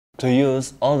To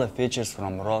use all the features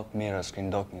from ROG mirror screen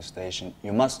docking station,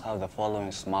 you must have the following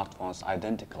smartphones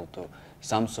identical to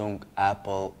Samsung,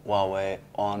 Apple, HUAWEI,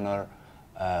 Honor,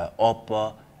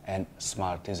 OPPO and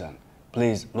Smartisan.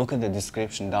 Please look at the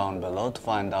description down below to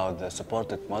find out the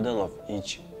supported model of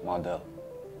each model.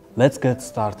 Let's get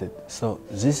started. So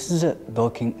this is a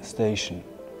docking station.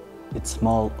 It's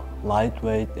small,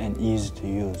 lightweight and easy to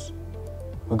use.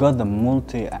 We got the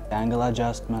multi-angle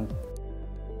adjustment,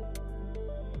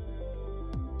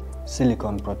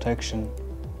 silicone protection,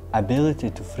 ability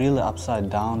to freely upside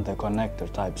down the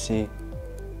connector Type-C,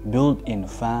 built-in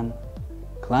fan,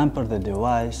 clamper the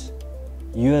device,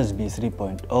 USB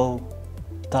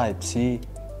 3.0, Type-C,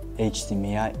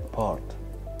 HDMI port.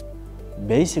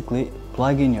 Basically,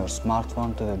 plug in your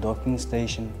smartphone to the docking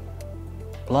station,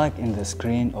 plug in the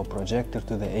screen or projector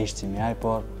to the HDMI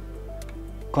port,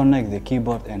 connect the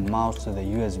keyboard and mouse to the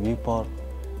USB port,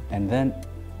 and then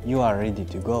you are ready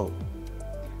to go.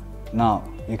 Now,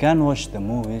 you can watch the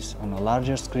movies on a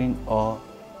larger screen or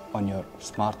on your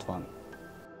smartphone.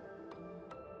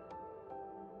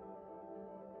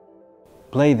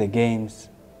 Play the games,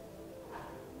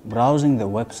 browsing the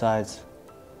websites,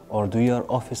 or do your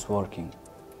office working.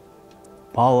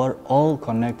 Power all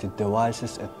connected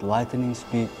devices at lightning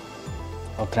speed,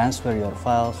 or transfer your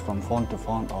files from phone to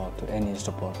phone or to any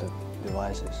supported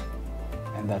devices.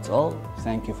 And that's all.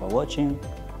 Thank you for watching,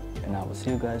 and I will see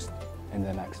you guys in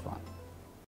the next one.